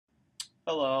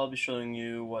Hello, I'll be showing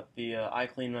you what the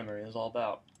icleanmemory is all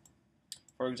about.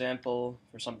 For example,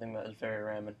 for something that is very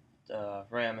RAM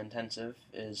intensive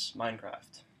is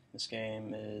Minecraft. This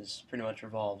game is pretty much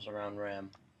revolves around RAM.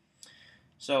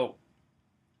 So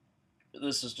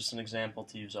this is just an example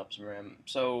to use up some RAM.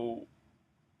 So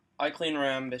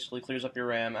iCleanRAM basically clears up your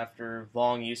RAM after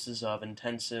long uses of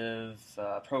intensive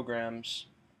programs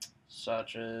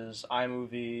such as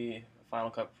iMovie,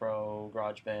 Final Cut Pro,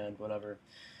 GarageBand, whatever.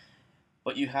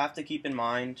 But you have to keep in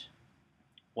mind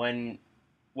when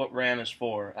what RAM is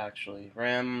for, actually.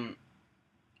 RAM,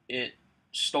 it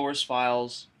stores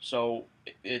files, so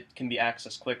it can be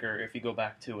accessed quicker if you go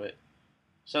back to it.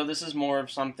 So this is more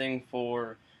of something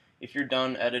for if you're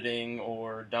done editing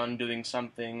or done doing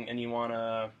something and you want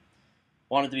it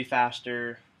to be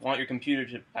faster, want your computer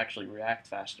to actually react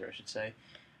faster, I should say,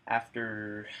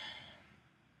 after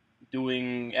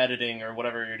doing editing or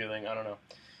whatever you're doing, I don't know.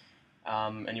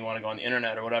 And you want to go on the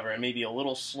internet or whatever, and maybe a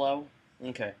little slow.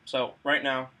 Okay, so right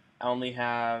now I'm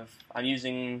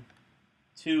using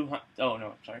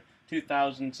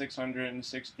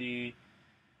 2,662,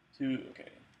 okay,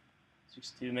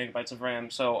 62 megabytes of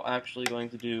RAM. So I'm actually going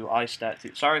to do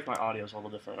iStat2. Sorry if my audio is a little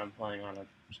different. I'm playing on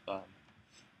a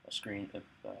screen,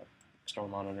 external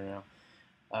monitor now.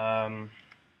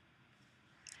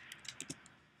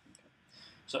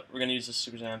 So we're going to use this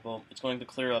example. It's going to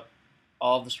clear up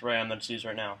all of this RAM that's used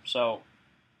right now. So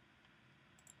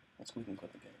we can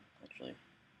quit the game, actually.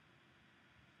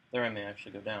 The RAM may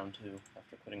actually go down, too,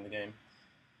 after quitting the game.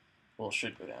 Well, it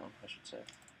should go down, I should say.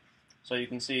 So you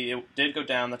can see it did go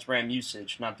down. That's RAM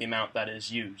usage, not the amount that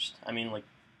is used. I mean, like,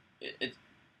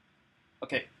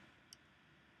 okay.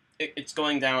 It's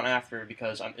going down after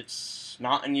because it's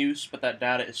not in use, but that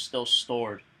data is still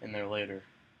stored in there later.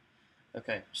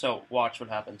 Okay, so watch what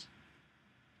happens.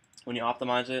 When you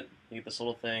optimize it, you get this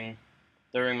little thing.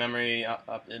 During memory,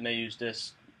 it may use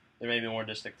disk. There may be more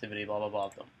disk activity, blah, blah, blah.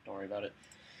 Don't worry about it.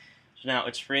 So now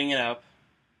it's freeing it up.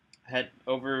 I had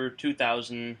over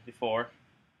 2,000 before.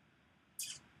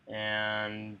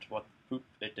 And what? Poop,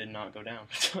 it did not go down.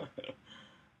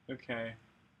 Okay.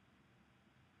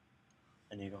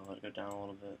 I need to let it go down a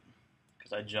little bit.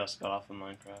 Because I just got off of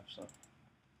Minecraft, so let's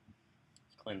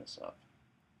clean this up.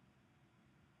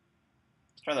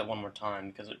 Let's try that one more time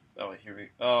because it. Oh, wait, here we.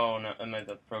 Oh no! I made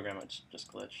the program.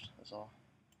 Just glitched. That's all.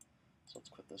 So let's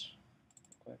quit this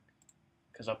real quick.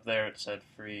 Because up there it said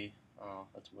free. Oh,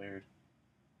 that's weird.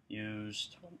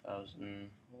 Used 1,000.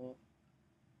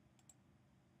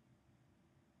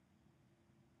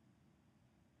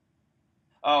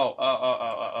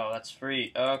 Oh, that's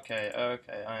free. Okay,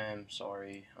 okay. I am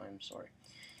sorry.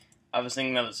 I was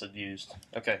thinking that it said used.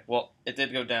 Okay, well, it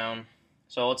did go down.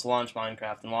 So let's launch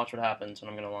Minecraft and watch what happens when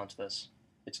I'm going to launch this.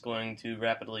 It's going to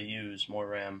rapidly use more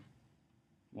RAM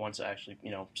once it actually,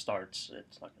 starts.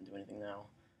 It's not going to do anything now.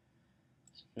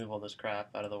 Let's move all this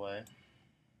crap out of the way.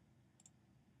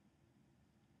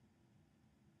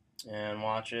 And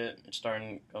watch it. It's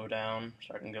starting to go down.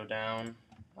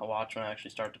 I'll watch when I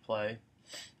actually start to play.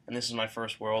 And this is my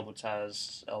first world, which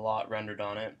has a lot rendered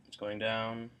on it. It's going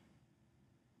down.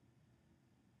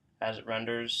 As it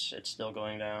renders, it's still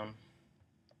going down.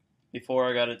 Before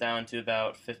I got it down to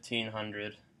about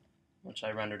 1,500, which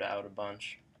I rendered out a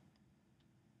bunch.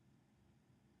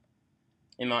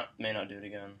 It may not do it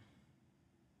again.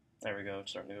 There we go,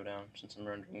 it's starting to go down since I'm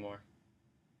rendering more.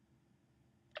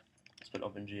 Let's put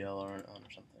OpenGL on or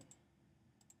something.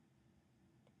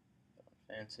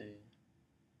 Fancy.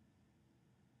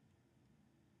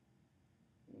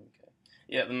 Okay.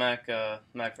 Yeah, the Mac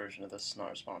version of this is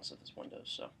not responsive as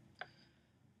Windows, so.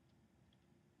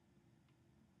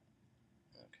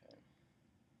 Okay.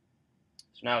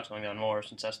 So now it's going down more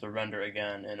since that's the render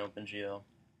again in OpenGL.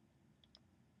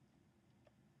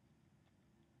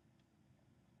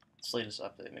 This latest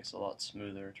update makes it a lot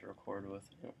smoother to record with.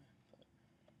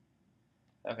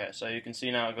 Okay, so you can see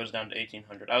now it goes down to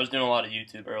 1,800. I was doing a lot of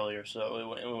YouTube earlier,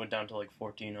 so it went down to like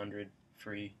 1,400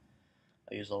 free.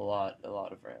 I used a lot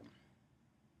of RAM.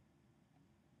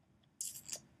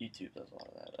 YouTube does a lot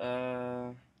of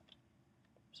that.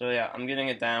 So yeah, I'm getting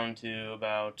it down to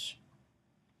about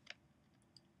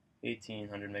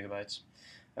 1,800 megabytes.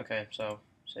 Okay, so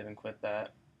save and quit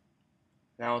that.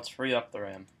 Now let's free up the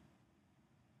RAM.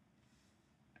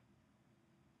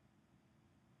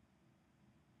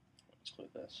 Let's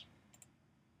quit this.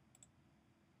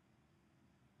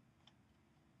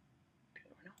 Okay,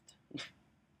 we're not.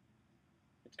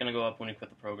 It's gonna go up when you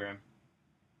quit the program.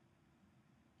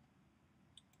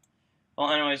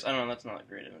 Well, anyways, I don't know, that's not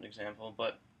great of an example,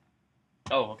 but...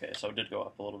 Oh, okay, so it did go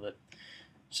up a little bit.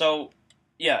 So,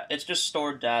 yeah, it's just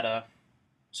stored data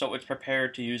so it's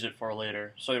prepared to use it for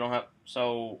later. So you don't have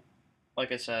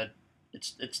like I said,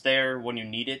 it's there when you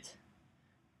need it.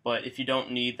 But if you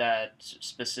don't need that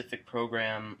specific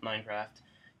program, Minecraft,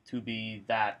 to be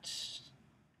that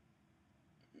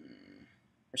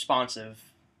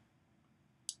responsive,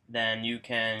 then you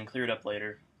can clear it up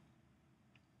later.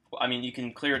 I mean, you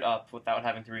can clear it up without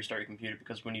having to restart your computer,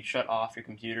 because when you shut off your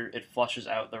computer, it flushes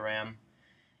out the RAM,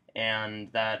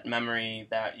 and that memory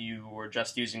that you were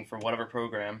just using for whatever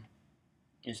program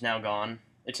is now gone.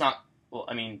 It's not, well,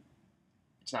 I mean,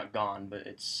 it's not gone, but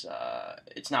it's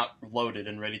not loaded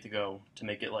and ready to go to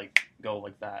make it like go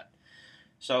like that.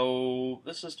 So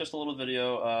this is just a little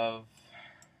video of,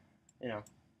 you know,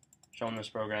 showing this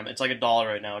program. It's like $1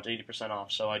 right now. It's 80%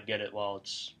 off, so I'd get it while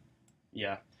it's,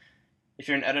 yeah. If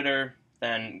you're an editor,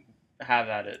 then have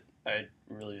at it. I'd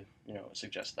really,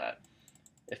 suggest that.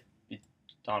 If you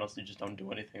honestly just don't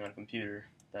do anything on a computer,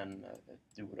 then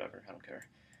do whatever. I don't care.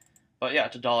 But yeah,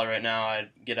 it's $1 right now. I'd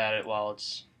get at it while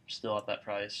it's still at that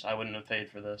price. I wouldn't have paid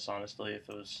for this, honestly, if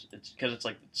it's because it's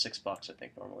like $6, I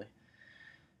think, normally.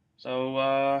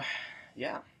 So,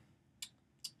 yeah.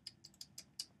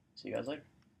 See you guys later.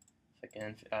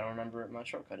 I don't remember what my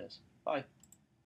shortcut is. Bye.